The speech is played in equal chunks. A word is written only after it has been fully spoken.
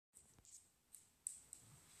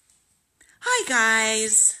Hi,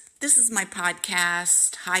 guys. This is my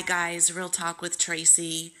podcast. Hi, guys. Real Talk with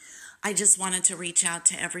Tracy. I just wanted to reach out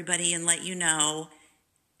to everybody and let you know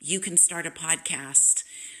you can start a podcast.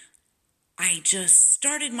 I just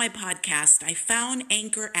started my podcast. I found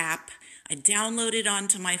Anchor app. I downloaded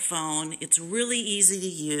onto my phone. It's really easy to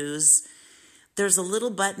use. There's a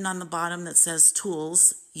little button on the bottom that says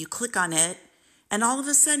Tools. You click on it, and all of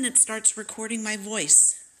a sudden it starts recording my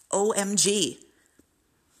voice. OMG.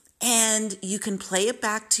 And you can play it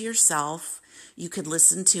back to yourself. You could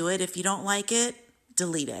listen to it. If you don't like it,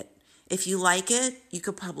 delete it. If you like it, you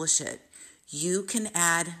could publish it. You can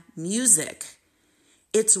add music.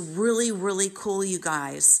 It's really, really cool, you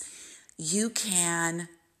guys. You can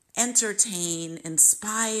entertain,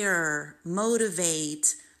 inspire,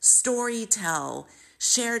 motivate, storytell,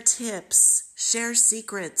 share tips, share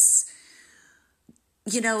secrets.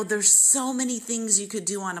 You know, there's so many things you could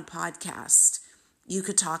do on a podcast. You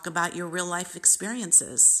could talk about your real life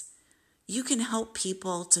experiences. You can help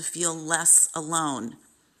people to feel less alone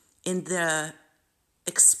in the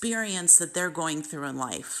experience that they're going through in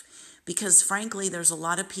life. Because frankly, there's a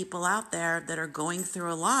lot of people out there that are going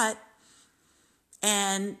through a lot,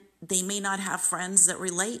 and they may not have friends that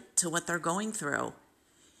relate to what they're going through.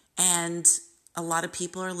 And a lot of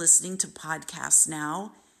people are listening to podcasts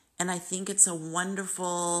now, and I think it's a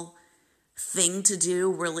wonderful thing to do,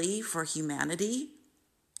 really, for humanity,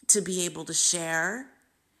 to be able to share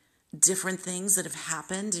different things that have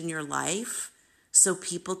happened in your life so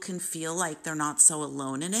people can feel like they're not so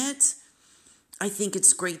alone in it. I think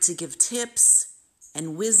it's great to give tips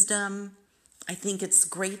and wisdom. I think it's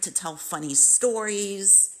great to tell funny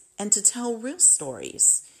stories and to tell real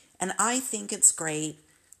stories. And I think it's great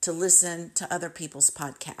to listen to other people's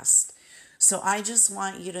podcasts. So I just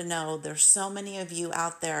want you to know there's so many of you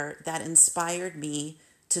out there that inspired me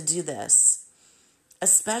to do this,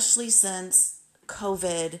 especially since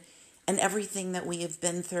COVID and everything that we have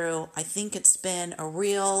been through. I think it's been a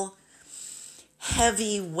real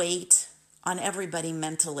heavy weight on everybody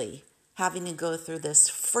mentally, having to go through this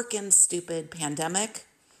freaking stupid pandemic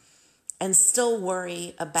and still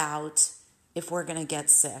worry about if we're going to get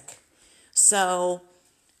sick. So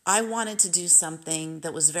I wanted to do something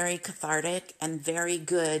that was very cathartic and very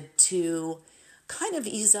good to kind of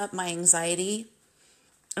ease up my anxiety.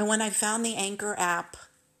 And when I found the Anchor app,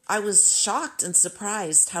 I was shocked and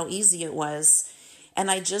surprised how easy it was. And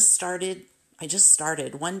I just started.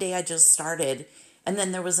 One day I just started. And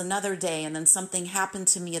then there was another day, and then something happened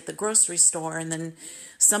to me at the grocery store. And then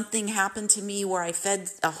something happened to me where I fed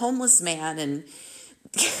a homeless man, and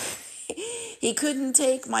he couldn't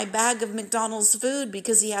take my bag of McDonald's food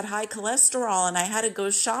because he had high cholesterol, and I had to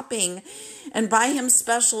go shopping and buy him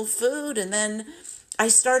special food. And then I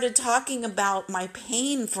started talking about my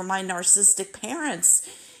pain for my narcissistic parents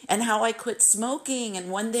and how I quit smoking.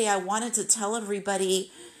 And one day I wanted to tell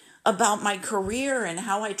everybody about my career and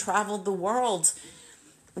how I traveled the world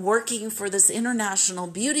working for this international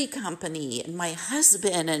beauty company, and my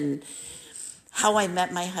husband, and how I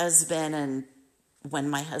met my husband, and when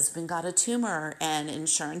my husband got a tumor and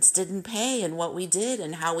insurance didn't pay, and what we did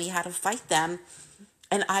and how we had to fight them.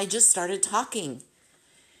 And I just started talking.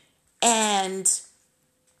 And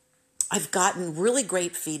I've gotten really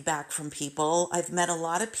great feedback from people. I've met a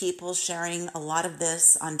lot of people sharing a lot of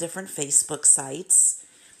this on different Facebook sites.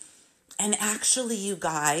 And actually, you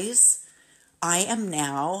guys, I am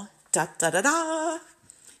now,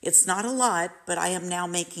 it's not a lot, but I am now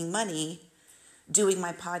making money doing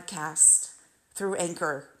my podcast through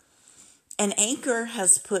Anchor. And Anchor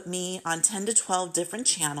has put me on 10 to 12 different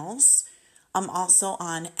channels. I'm also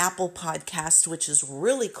on Apple Podcast, which is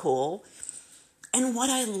really cool. And what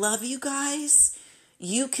I love, you guys,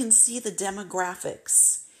 you can see the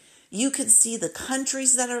demographics. You can see the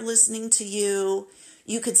countries that are listening to you.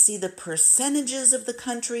 You could see the percentages of the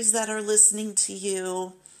countries that are listening to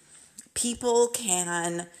you. People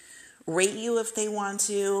can rate you if they want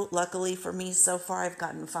to. Luckily for me, so far, I've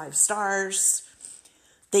gotten 5 stars.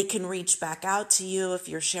 They can reach back out to you if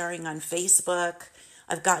you're sharing on Facebook.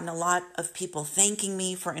 I've gotten a lot of people thanking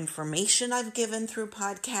me for information I've given through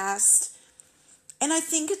podcast. And I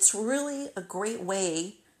think it's really a great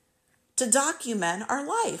way to document our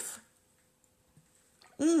life.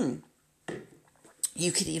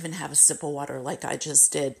 You could even have a sip of water like I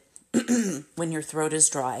just did when your throat is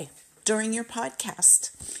dry during your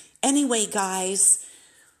podcast. Anyway, guys,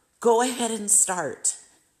 go ahead and start.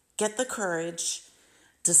 Get the courage.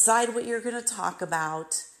 Decide what you're going to talk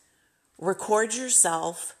about. Record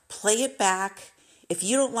yourself. Play it back. If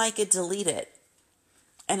you don't like it, delete it.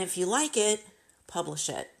 And if you like it, publish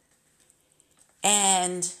it.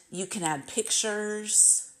 And you can add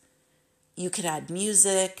pictures. You could add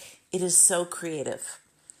music. It is so creative.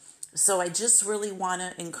 So I just really want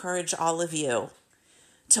to encourage all of you.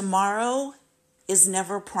 Tomorrow is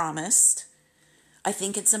never promised. I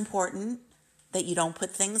think it's important that you don't put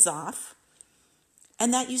things off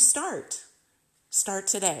and that you start. Start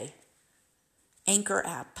today. Anchor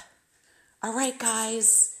app. All right,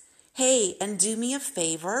 guys. Hey, and do me a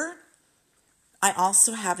favor. I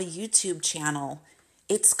also have a YouTube channel.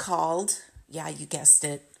 It's called, yeah, you guessed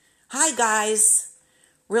it. Hi, guys.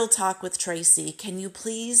 Real Talk with Tracy. Can you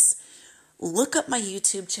please look up my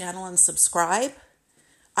YouTube channel and subscribe?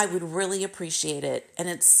 I would really appreciate it. And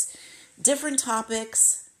it's different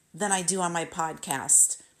topics than I do on my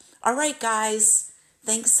podcast. All right, guys.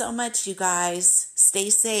 Thanks so much, you guys. Stay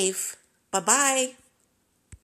safe. Bye-bye.